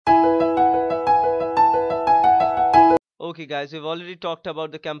Okay guys, we've already talked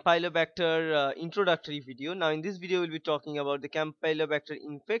about the Campylobacter introductory video. Now in this video we'll be talking about the Campylobacter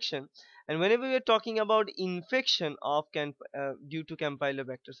infection. And whenever we're talking about infection of due to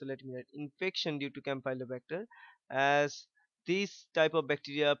Campylobacter, so let me write infection due to Campylobacter, as this type of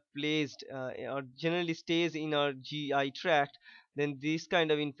bacteria placed or generally stays in our GI tract, then these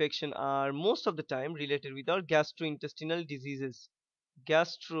kind of infection are most of the time related with our gastrointestinal diseases.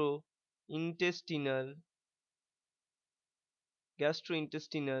 Gastrointestinal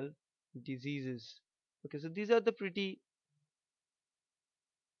gastrointestinal diseases. Okay, so these are the pretty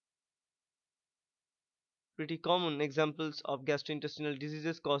common examples of gastrointestinal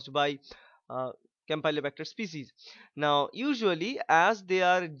diseases caused by uh, Campylobacter species. Now usually, as they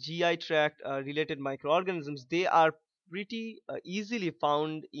are GI tract related microorganisms, they are pretty easily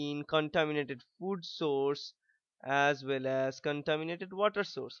found in contaminated food source as well as contaminated water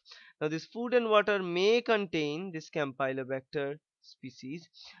source. Now this food and water may contain this Campylobacter species.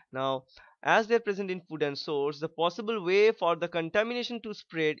 Now as they are present in food and source, the possible way for the contamination to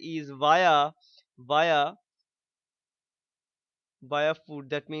spread is via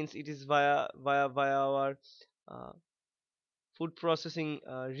food. That means it is via our uh, food processing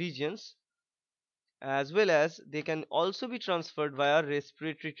regions, as well as they can also be transferred via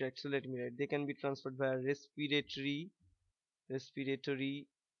respiratory tract. So let me write, they can be transferred via respiratory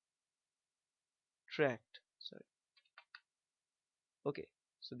tract, sorry. Okay,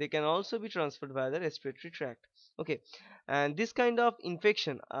 so they can also be transferred via the respiratory tract. Okay, and this kind of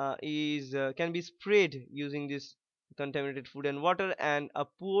infection is can be spread using this contaminated food and water and a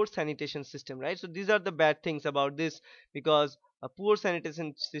poor sanitation system, right? So these are the bad things about this, because a poor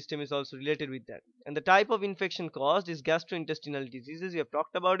sanitation system is also related with that. And the type of infection caused is gastrointestinal diseases. We have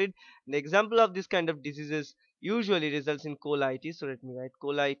talked about it. The example of this kind of diseases usually results in colitis. So let me write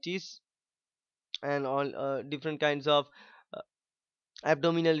colitis and all different kinds of uh,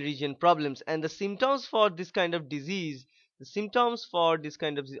 abdominal region problems. And the symptoms for this kind of disease, the symptoms for this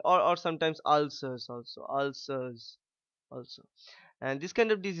kind of disease, or sometimes ulcers also, also. And this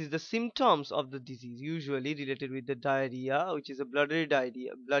kind of disease, the symptoms of the disease usually related with the diarrhea, which is a bloody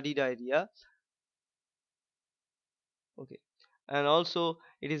diarrhea. Okay, and also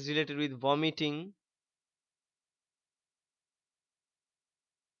it is related with vomiting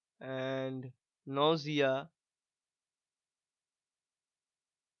and nausea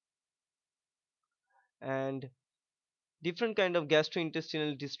and different kind of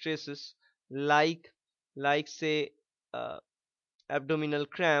gastrointestinal distresses, like say uh, abdominal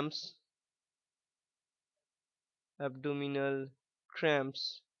cramps, abdominal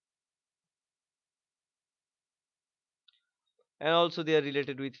cramps, and also they are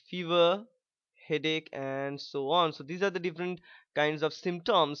related with fever, headache, and so on. So these are the different kinds of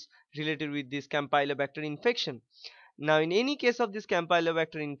symptoms related with this Campylobacter infection. Now in any case of this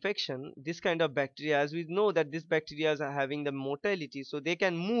Campylobacter infection, this kind of bacteria, as we know that these bacteria are having the motility, so they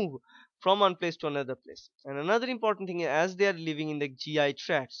can move from one place to another place. And another important thing is, as they are living in the GI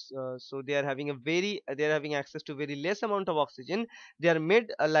tracts, so they are having access to very less amount of oxygen. They are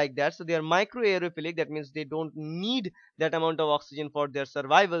made like that, so they are microaerophilic. That means they don't need that amount of oxygen for their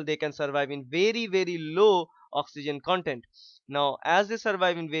survival. They can survive in very low oxygen content. Now as they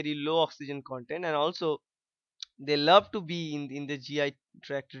survive in very low oxygen content, and also they love to be in the GI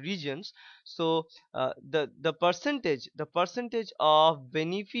tract regions, so the percentage of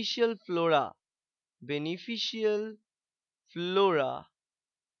beneficial flora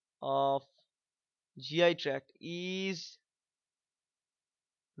of GI tract is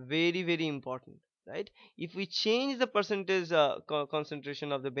very important, right? If we change the percentage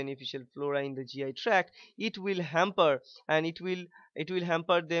concentration of the beneficial flora in the GI tract, it will hamper, and it will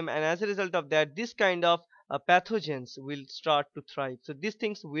hamper them, and as a result of that, this kind of pathogens will start to thrive. So these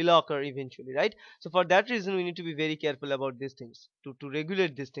things will occur eventually, right? So for that reason we need to be very careful about these things, to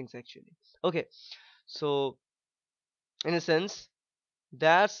regulate these things actually. Okay, so in a sense,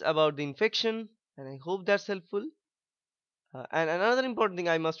 that's about the infection, and I hope that's helpful. And another important thing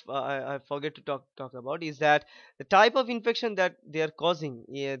I forget to talk about is that the type of infection that they are causing.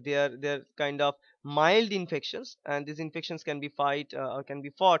 Yeah, they are kind of mild infections, and these infections can be fought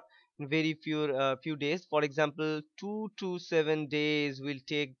in very few days. For example, 2 to 7 days will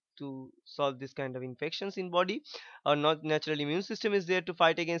take to solve this kind of infections in body. Or not natural immune system is there to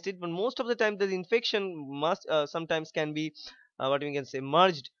fight against it, but most of the time the infection must sometimes can be what we can say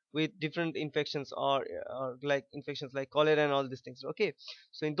merged with different infections, or like infections like cholera and all these things. Okay,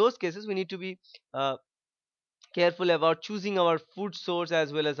 so in those cases we need to be uh, careful about choosing our food source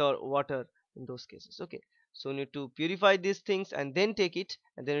as well as our water in those cases. Okay, So you need to purify these things and then take it,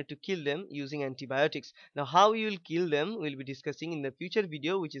 and then you need to kill them using antibiotics. Now how you will kill them we'll be discussing in the future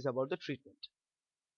video, which is about the treatment.